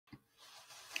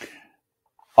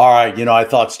All right, I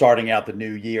thought starting out the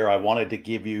new year, I wanted to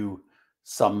give you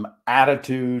some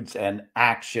attitudes and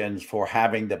actions for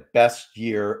having the best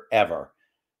year ever.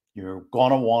 You're going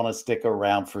to want to stick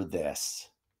around for this.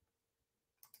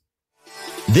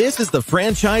 This is the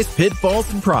Franchise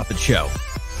Pitfalls and Profit Show.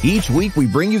 Each week, we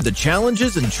bring you the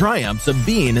challenges and triumphs of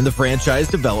being in the franchise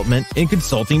development and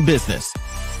consulting business.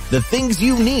 The things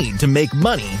you need to make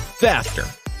money faster.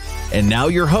 And now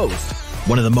your host,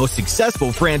 one of the most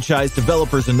successful franchise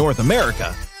developers in North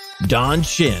America, Don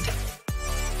Shin.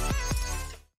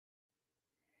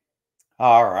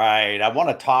 All right, I want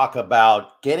to talk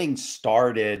about getting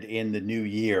started in the new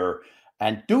year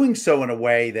and doing so in a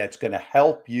way that's going to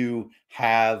help you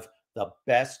have the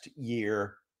best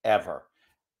year ever.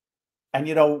 And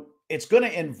it's going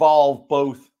to involve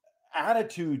both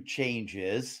attitude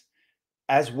changes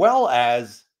as well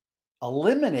as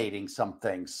eliminating some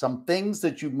things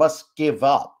that you must give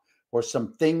up, or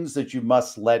some things that you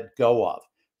must let go of.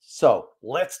 So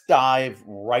let's dive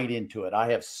right into it. I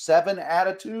have 7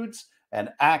 attitudes and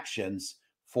actions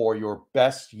for your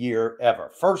best year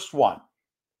ever. First one,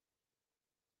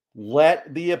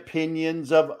 let the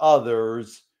opinions of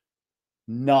others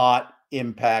not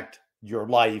impact your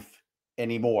life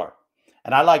anymore.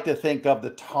 And I like to think of the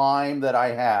time that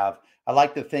I have, I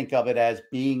like to think of it as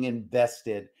being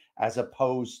invested as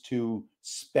opposed to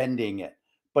spending it.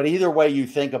 But either way you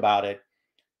think about it,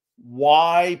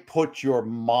 why put your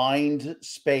mind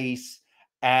space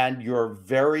and your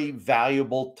very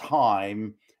valuable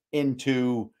time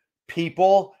into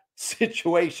people,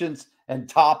 situations, and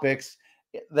topics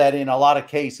that in a lot of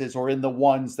cases or in the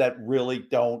ones that really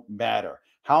don't matter?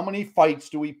 How many fights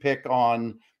do we pick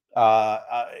on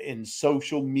in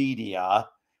social media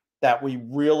that we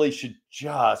really should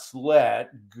just let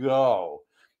go?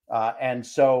 And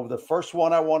so the first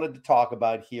one I wanted to talk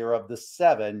about here of the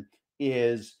 7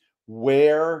 is,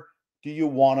 where do you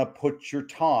want to put your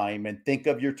time? And think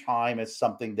of your time as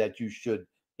something that you should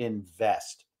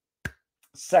invest.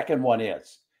 Second one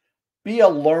is, be a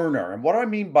learner. And what I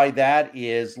mean by that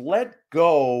is, let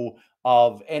go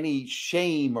of any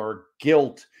shame or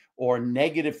guilt or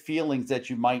negative feelings that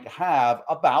you might have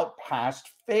about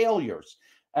past failures.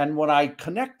 And when I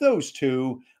connect those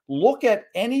two, look at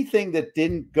anything that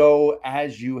didn't go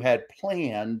as you had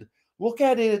planned. Look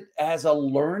at it as a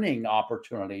learning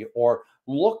opportunity, or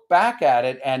look back at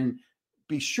it and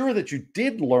be sure that you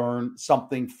did learn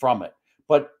something from it.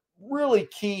 But really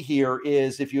key here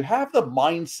is, if you have the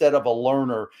mindset of a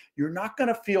learner, you're not going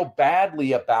to feel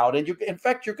badly about it. In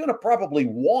fact, you're going to probably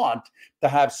want to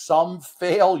have some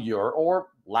failure or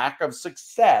lack of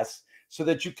success so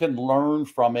that you can learn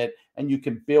from it and you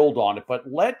can build on it.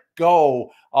 But let go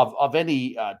of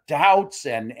any doubts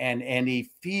and any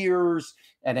fears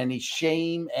and any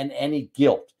shame and any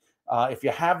guilt. If you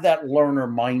have that learner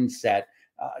mindset,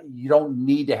 you don't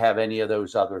need to have any of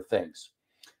those other things.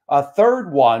 A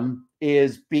third one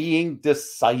is being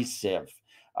decisive.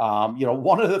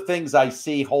 One of the things I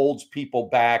see holds people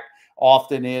back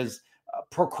often is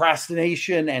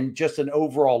procrastination and just an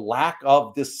overall lack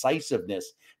of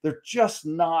decisiveness. They're just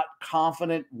not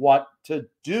confident what to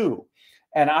do.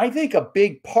 And I think a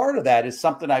big part of that is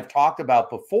something I've talked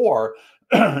about before,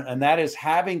 and that is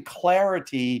having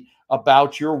clarity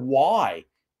about your why.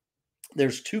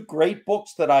 There's 2 great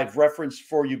books that I've referenced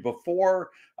for you before,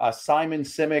 Simon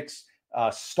Sinek's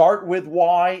Start With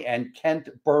Why, and Kent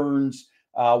Burns'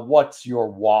 What's Your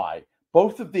Why.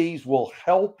 Both of these will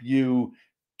help you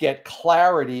get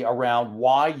clarity around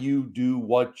why you do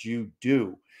what you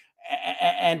do.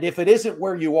 And if it isn't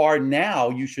where you are now,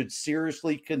 you should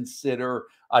seriously consider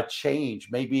a change.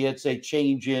 Maybe it's a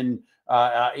change in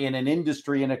an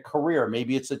industry, in a career.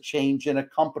 Maybe it's a change in a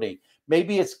company.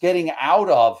 Maybe it's getting out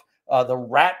of the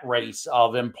rat race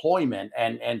of employment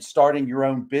and starting your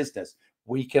own business.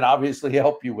 We can obviously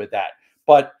help you with that.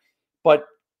 But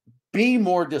be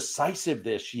more decisive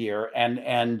this year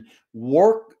and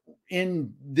work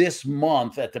in this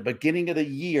month at the beginning of the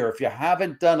year. If you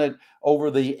haven't done it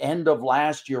over the end of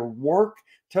last year, work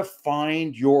to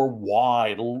find your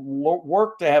why,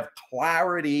 work to have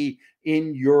clarity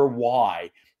in your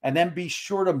why, and then be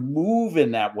sure to move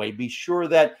in that way. Be sure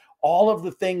that all of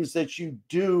the things that you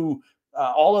do,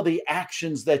 all of the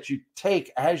actions that you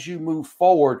take as you move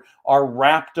forward are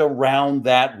wrapped around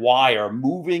that why, are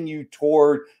moving you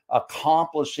toward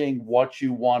accomplishing what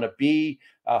you want to be,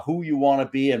 who you want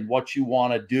to be, and what you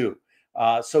want to do.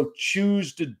 So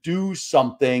choose to do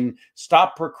something,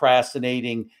 stop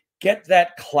procrastinating, get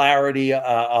that clarity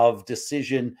of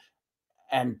decision,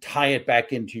 and tie it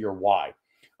back into your why.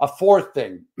 A fourth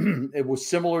thing, it was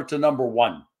similar to number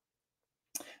 1,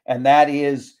 and that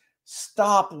is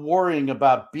Stop worrying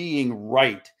about being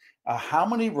right. How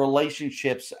many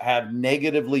relationships have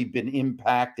negatively been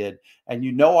impacted? And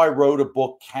I wrote a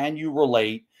book, Can You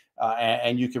Relate?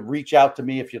 And you can reach out to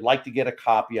me if you'd like to get a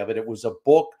copy of it. It was a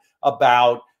book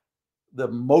about the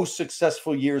most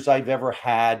successful years I've ever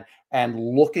had, and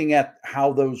looking at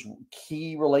how those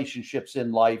key relationships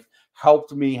in life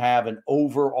helped me have an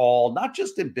overall, not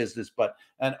just in business, but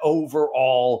an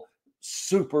overall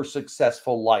super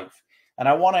successful life. And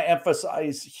I want to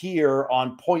emphasize here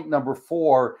on point number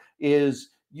 4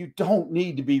 is you don't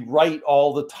need to be right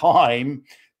all the time.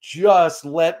 Just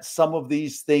let some of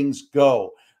these things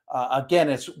go. Again,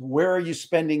 it's where are you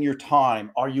spending your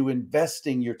time? Are you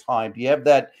investing your time? Do you have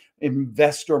that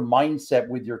investor mindset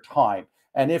with your time?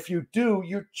 And if you do,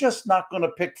 you're just not going to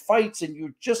pick fights, and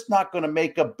you're just not going to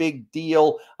make a big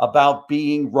deal about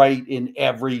being right in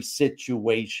every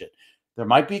situation. There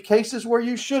might be cases where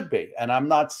you should be, and I'm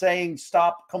not saying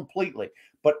stop completely,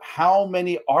 but how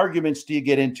many arguments do you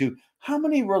get into? How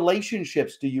many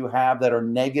relationships do you have that are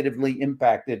negatively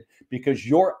impacted because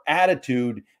your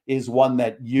attitude is one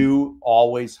that you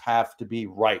always have to be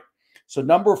right? So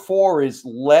number 4 is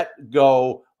let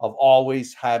go of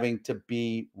always having to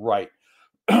be right.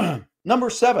 Number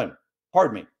 5.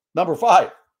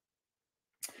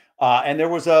 And there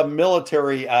was a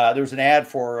military, there was an ad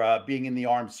for being in the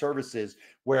armed services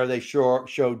where they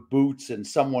showed boots and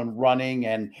someone running,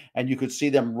 and you could see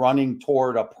them running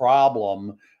toward a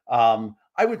problem.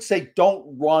 I would say don't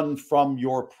run from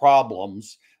your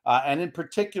problems. And in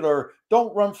particular,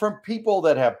 don't run from people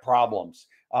that have problems.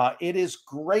 It is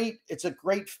great. It's a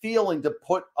great feeling to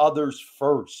put others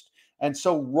first. And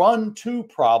so run to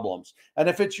problems. And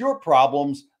if it's your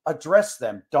problems, address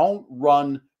them. Don't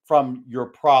run from your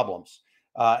problems.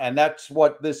 And that's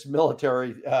what this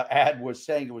military ad was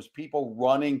saying. It was people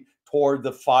running toward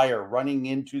the fire, running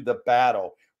into the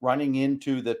battle, running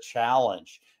into the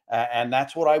challenge. And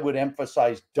that's what I would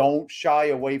emphasize. Don't shy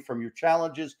away from your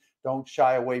challenges. Don't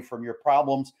shy away from your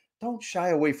problems. Don't shy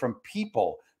away from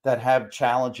people that have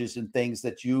challenges and things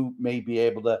that you may be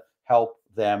able to help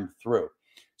them through.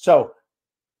 So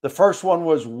the first one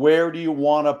was, where do you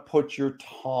want to put your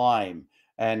time?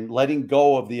 And letting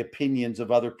go of the opinions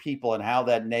of other people and how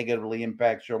that negatively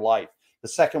impacts your life. The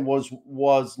second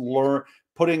was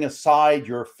putting aside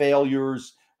your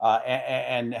failures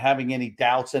and having any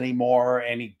doubts anymore,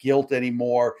 any guilt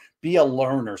anymore. Be a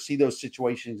learner. See those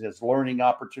situations as learning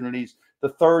opportunities. The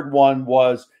third one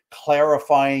was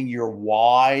clarifying your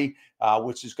why,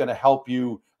 which is going to help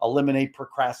you eliminate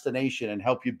procrastination and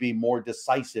help you be more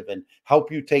decisive and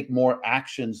help you take more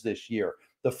actions this year.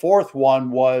 The fourth one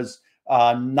was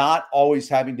not always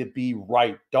having to be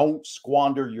right. Don't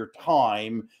squander your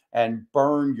time and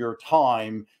burn your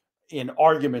time in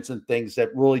arguments and things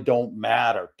that really don't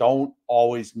matter. Don't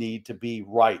always need to be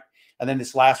right. And then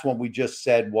this last one we just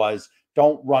said was,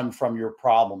 don't run from your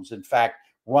problems. In fact,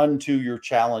 run to your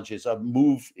challenges,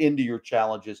 move into your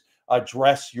challenges,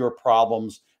 address your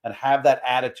problems, and have that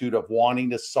attitude of wanting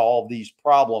to solve these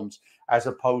problems as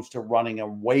opposed to running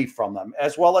away from them,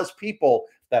 as well as people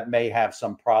that may have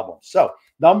some problems. So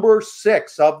number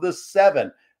 6 of the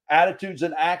 7 attitudes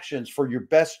and actions for your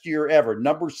best year ever.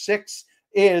 Number 6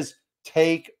 is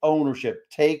take ownership,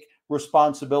 take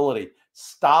responsibility,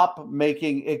 stop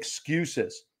making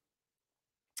excuses.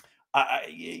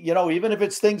 Even if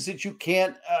it's things that you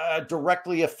can't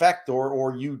directly affect,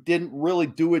 or you didn't really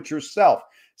do it yourself,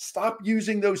 stop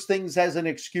using those things as an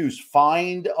excuse.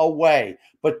 Find a way,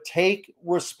 but take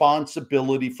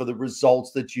responsibility for the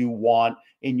results that you want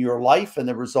in your life and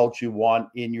the results you want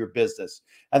in your business.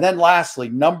 And then lastly,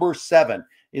 number 7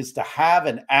 is to have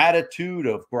an attitude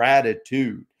of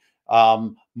gratitude.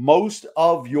 Most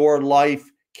of your life,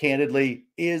 candidly,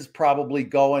 is probably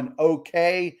going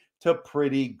okay to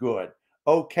pretty good,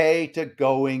 okay to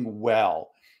going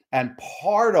well. And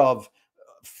part of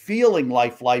feeling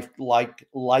like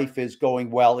life is going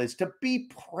well is to be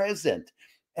present.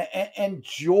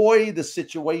 Enjoy the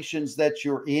situations that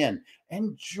you're in.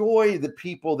 Enjoy the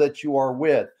people that you are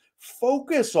with.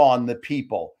 Focus on the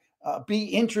people. Be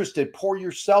interested. Pour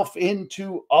yourself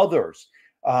into others.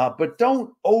 But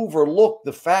don't overlook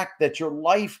the fact that your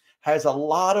life has a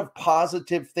lot of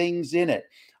positive things in it.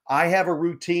 I have a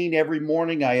routine every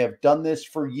morning. I have done this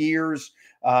for years.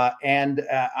 And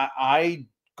I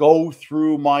go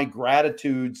through my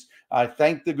gratitudes. I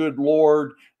thank the good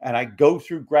Lord, and I go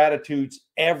through gratitudes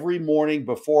every morning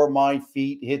before my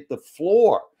feet hit the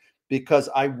floor, because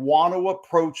I want to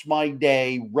approach my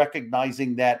day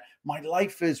recognizing that my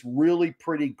life is really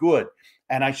pretty good,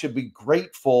 and I should be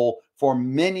grateful for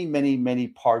many, many, many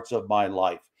parts of my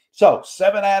life. So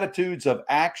 7 attitudes of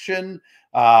action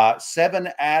 7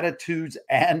 attitudes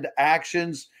and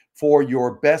actions for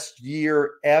your best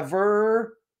year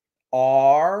ever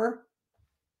are: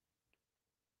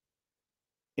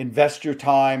 invest your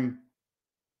time.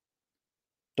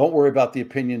 Don't worry about the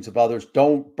opinions of others.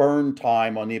 Don't burn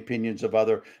time on the opinions of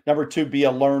others. Number 2, be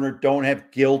a learner. Don't have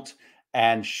guilt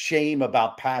and shame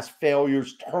about past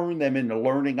failures. Turn them into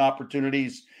learning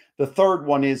opportunities. The third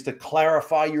one is to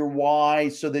clarify your why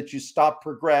so that you stop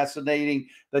procrastinating,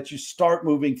 that you start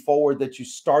moving forward, that you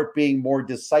start being more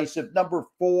decisive. Number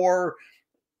 4,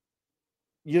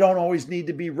 you don't always need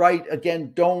to be right.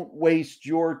 Again, don't waste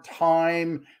your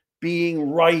time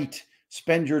being right.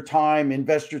 Spend your time,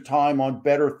 invest your time on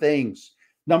better things.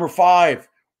 Number 5,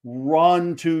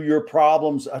 run to your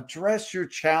problems, address your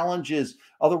challenges.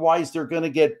 Otherwise, they're going to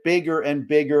get bigger and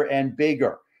bigger and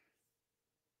bigger.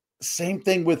 Same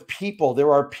thing with people.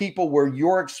 There are people where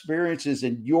your experiences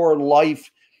in your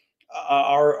life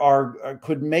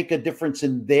could make a difference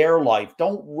in their life.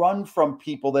 Don't run from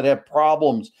people that have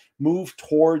problems. Move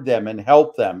toward them and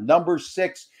help them. Number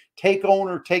 6, take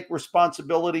take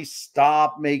responsibility.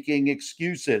 Stop making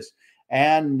excuses.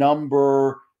 And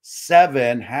number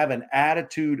 7, have an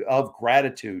attitude of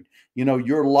gratitude. You know,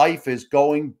 your life is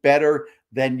going better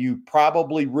than you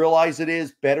probably realize it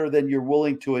is, better than you're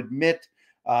willing to admit,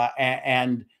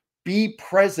 and be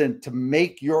present to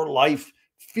make your life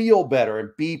feel better, and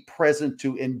be present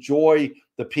to enjoy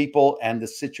the people and the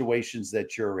situations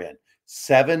that you're in.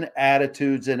 7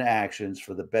 attitudes and actions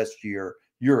for the best year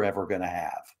you're ever going to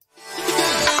have.